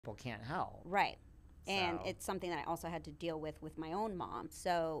people can't help. Right. And So, it's something that I also had to deal with my own mom.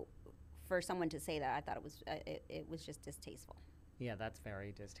 So for someone to say that, I thought it was just distasteful. yeah, that's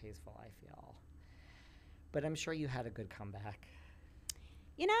very distasteful, I feel. But I'm sure you had a good comeback.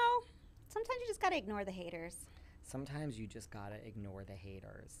 You know, sometimes you just got to ignore the haters. Sometimes you just gotta ignore the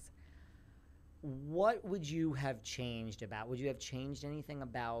haters. What would you have changed about? Would you have changed anything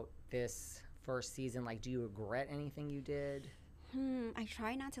about this first season? Like, do you regret anything you did? I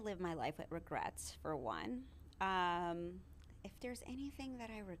try not to live my life with regrets, for one. Um, if there's anything that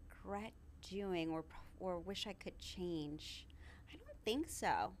I regret doing or wish I could change, I don't think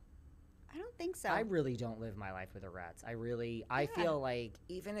so. I don't think so. I really don't live my life with regrets. I Yeah. feel like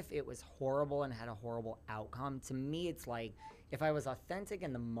even if it was horrible and had a horrible outcome, to me, it's like if I was authentic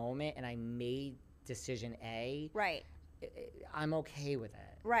in the moment and I made decision A, Right. I'm okay with it.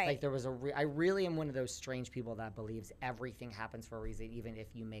 Right. Like I really am one of those strange people that believes everything happens for a reason, even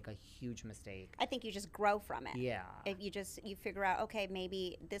if you make a huge mistake. I think you just grow from it. Yeah. If you figure out, okay,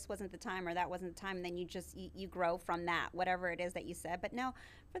 maybe this wasn't the time or that wasn't the time, and then you grow from that, whatever it is that you said. But no,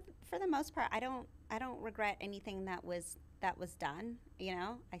 for the most part, I don't regret anything that was done. You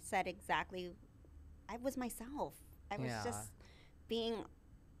know, I said exactly, I was myself. I was Yeah. just being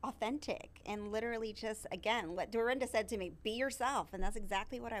authentic and literally just, again, what Dorinda said to me, be yourself, and that's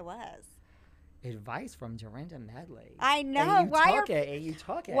exactly what I was. Advice from Dorinda Medley. I know. And you Why took it, and you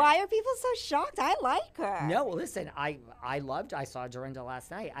took it. are people so shocked? I like her. No, listen, I saw Dorinda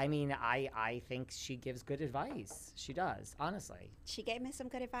last night. I mean, I think she gives good advice. She does, honestly. She gave me some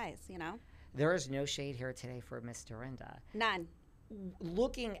good advice, you know? There is no shade here today for Miss Dorinda. None.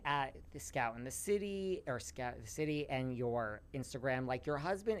 Looking at the Scout in the City and your Instagram, like your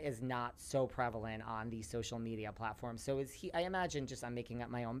husband is not so prevalent on these social media platforms. So is he? I imagine, just I'm making up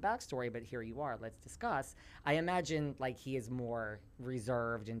my own backstory, but here you are. Let's discuss. I imagine like he is more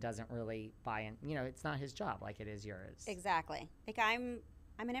reserved and doesn't really buy in. You know, it's not his job like it is yours. Exactly. Like I'm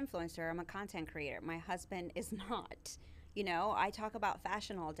an influencer. I'm a content creator. My husband is not. You know, I talk about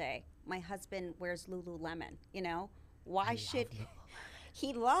fashion all day. My husband wears Lululemon. You know, why should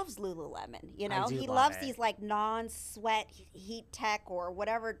he loves Lululemon? You know, he loves these like non-sweat heat tech or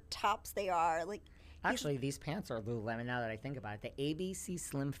whatever tops they are. Like actually, these pants are Lululemon. Now that I think about it, the ABC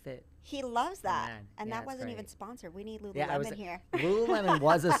Slim Fit. He loves that, Man. and Yeah, that it's wasn't great. even sponsored. We need Lululemon here. Lululemon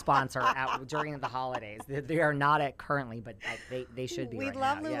was a sponsor during the holidays. They are not at currently, but they should be. We right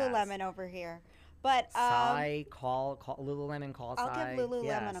love now. Lululemon Yes. over here. But Sai, call Lululemon, call I'll Sai. give Lululemon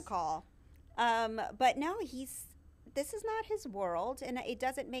Yes. a call. But no, this is not his world, and it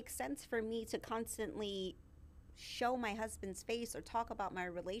doesn't make sense for me to constantly show my husband's face or talk about my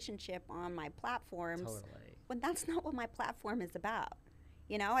relationship on my platforms Totally. when that's not what my platform is about.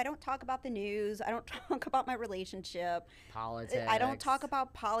 You know, I don't talk about the news. I don't talk about my relationship. Politics. I don't talk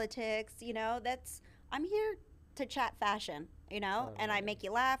about politics. You know, I'm here to chat fashion, you know, and I Totally. make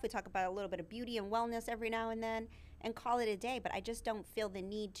you laugh. We talk about a little bit of beauty and wellness every now and then and call it a day. But I just don't feel the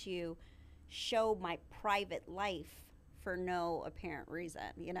need to show my private life for no apparent reason,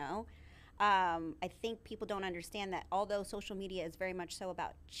 you know. I think people don't understand that although social media is very much so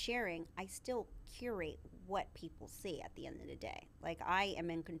about sharing, I still curate what people see at the end of the day. Like I am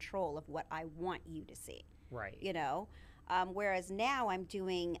in control of what I want you to see, Right. you know. Whereas now I'm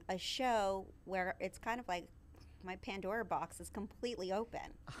doing a show where it's kind of like my Pandora box is completely open.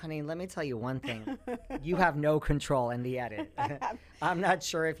 Honey, let me tell you one thing. You have no control in the edit. I'm not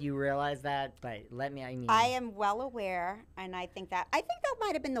sure if you realize that, but I am well aware, and I think that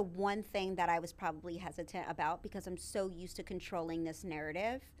might have been the one thing that I was probably hesitant about because I'm so used to controlling this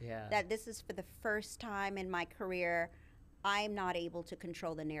narrative. Yeah. That this is for the first time in my career, I'm not able to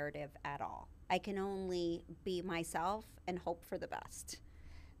control the narrative at all. I can only be myself and hope for the best.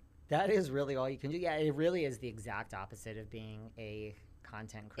 That is really all you can do. Yeah, it really is the exact opposite of being a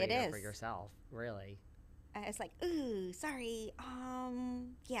content creator for is. yourself, really. It's like, ooh, sorry,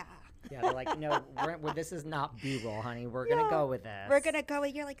 yeah. Yeah, they're like, no, this is not B-roll, honey. We're going to go with this. We're going to go,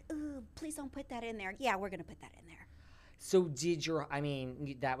 and you're like, ooh, please don't put that in there. Yeah, we're going to put that in there. So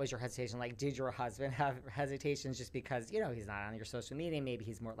that was your hesitation. Like, did your husband have hesitations just because, you know, he's not on your social media? Maybe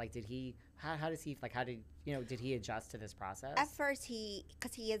he's more like, did he adjust to this process? At first,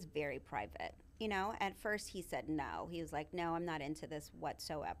 because he is very private, you know, at first he said no. He was like, no, I'm not into this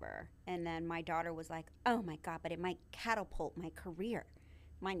whatsoever. And then my daughter was like, oh my God, but it might catapult my career.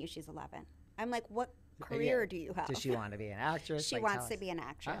 Mind you, she's 11. I'm like, what career do you have? Does she want to be an actress? She wants to be an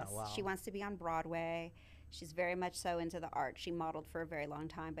actress. Oh, wow. She wants to be on Broadway. She's very much so into the art. She modeled for a very long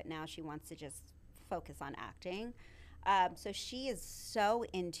time, but now she wants to just focus on acting. So she is so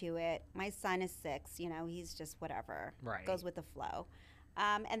into it. My son is 6, you know, he's just whatever. Right. Goes with the flow.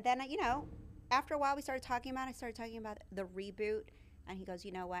 And then, after a while, I started talking about the reboot. And he goes,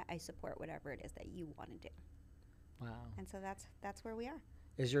 you know what? I support whatever it is that you want to do. Wow. And so that's where we are.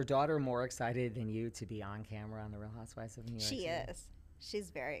 Is your daughter more excited than you to be on camera on The Real Housewives of New York City? She is. She's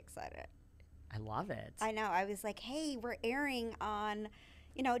very excited. I love it. I know. I was like, hey, we're airing on,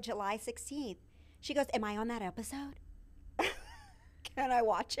 July 16th. She goes, am I on that episode? Can I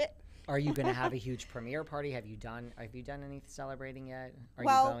watch it? Are you going to have a huge premiere party? Have you done any celebrating yet? Are you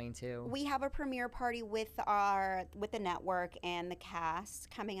going to? We have a premiere party with the network and the cast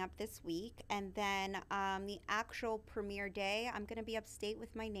coming up this week, and then the actual premiere day, I'm going to be upstate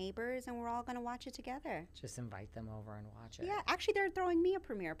with my neighbors, and we're all going to watch it together. Just invite them over and watch it. Yeah, actually, they're throwing me a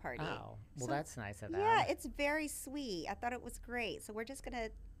premiere party. Oh, well, that's nice of them. Yeah, it's very sweet. I thought it was great. So we're just going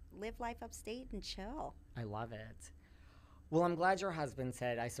to live life upstate and chill. I love it. Well, I'm glad your husband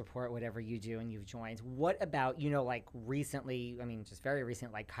said, I support whatever you do, and you've joined. What about, recently, just very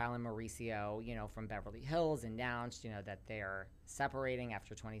recent, like Kyle and Mauricio, from Beverly Hills announced, that they're separating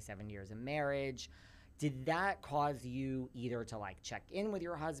after 27 years of marriage. Did that cause you either to, check in with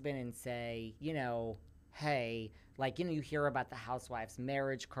your husband and say, hey, you hear about the Housewives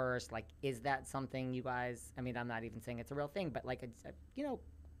marriage curse, is that something you guys, I'm not even saying it's a real thing, but,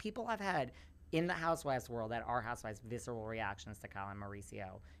 people have had in the Housewives world at our Housewives visceral reactions to Kyle and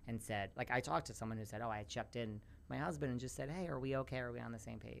Mauricio and said, I talked to someone who said, I checked in my husband and just said, hey, are we okay? Are we on the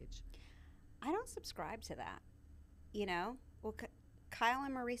same page? I don't subscribe to that. Well, Kyle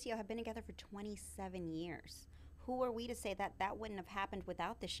and Mauricio have been together for 27 years. Who are we to say that that wouldn't have happened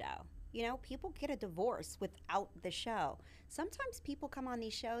without the show? People get a divorce without the show. Sometimes people come on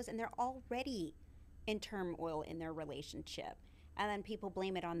these shows and they're already in turmoil in their relationship, and then people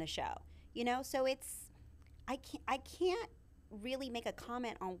blame it on the show. So I can't really make a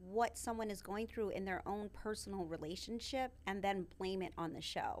comment on what someone is going through in their own personal relationship and then blame it on the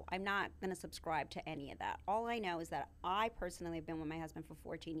show. I'm not going to subscribe to any of that. All I know is that I personally have been with my husband for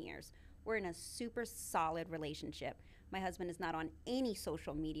 14 years. We're in a super solid relationship. My husband is not on any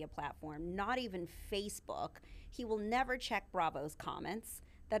social media platform, not even Facebook. He will never check Bravo's comments.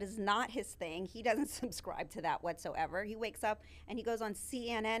 That is not his thing. He doesn't subscribe to that whatsoever. He wakes up and he goes on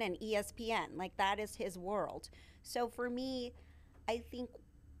CNN and ESPN. That is his world. So for me, I think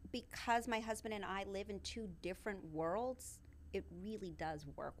because my husband and I live in two different worlds, it really does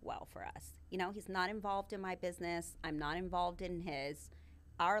work well for us. He's not involved in my business. I'm not involved in his.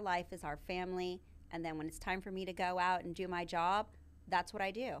 Our life is our family. And then when it's time for me to go out and do my job, that's what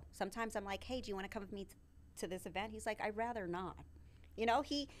I do. Sometimes I'm like, hey, do you want to come with me to this event? He's like, I'd rather not.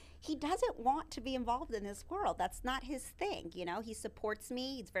 He doesn't want to be involved in this world. That's not his thing. He supports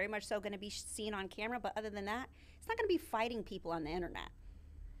me. He's very much so going to be seen on camera. But other than that, he's not going to be fighting people on the internet.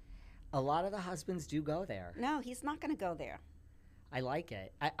 A lot of the husbands do go there. No, he's not going to go there. I like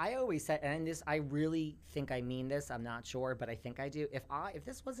it. I always said, and I really think I mean this. I'm not sure, but I think I do. If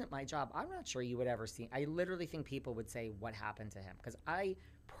this wasn't my job, I'm not sure you would ever see. I literally think people would say, what happened to him? Because I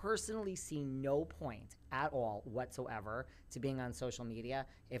personally see no point at all whatsoever to being on social media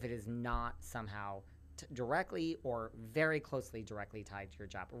if it is not somehow directly or very closely directly tied to your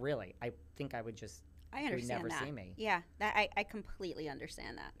job. Really, I think I would just. I understand never that. See me. Yeah, I completely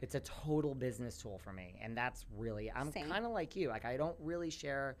understand that. It's a total business tool for me, and that's really, I'm kind of like you. I don't really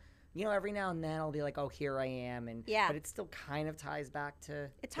share, every now and then I'll be like, oh, here I am, and but it still kind of ties back to.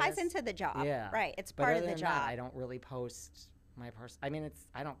 It ties into the job. Yeah, right. It's part of the job. That, I don't really post my I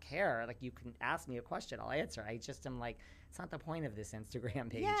don't care. You can ask me a question, I'll answer. I just am like, it's not the point of this Instagram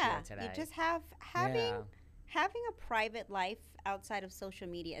page here today. You just having a private life outside of social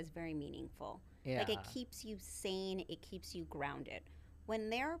media is very meaningful. Yeah. It keeps you sane, it keeps you grounded.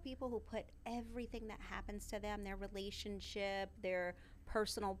 When there are people who put everything that happens to them, their relationship, their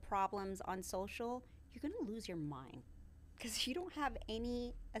personal problems on social, you're going to lose your mind because you don't have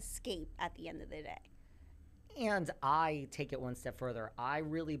any escape at the end of the day. And I take it one step further. I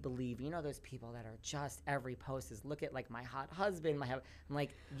really believe, those people that are just every post is look at my hot husband. I'm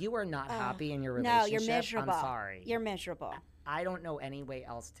like, you are not happy in your relationship. No, you're miserable. I'm sorry. You're miserable. I don't know any way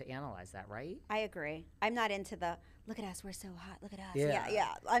else to analyze that, right? I agree. I'm not into the look at us, we're so hot. Look at us.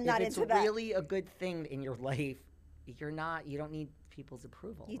 Yeah. I'm not into that. If it's really a good thing in your life, you don't need people's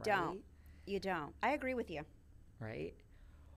approval. You don't. I agree with you. Right?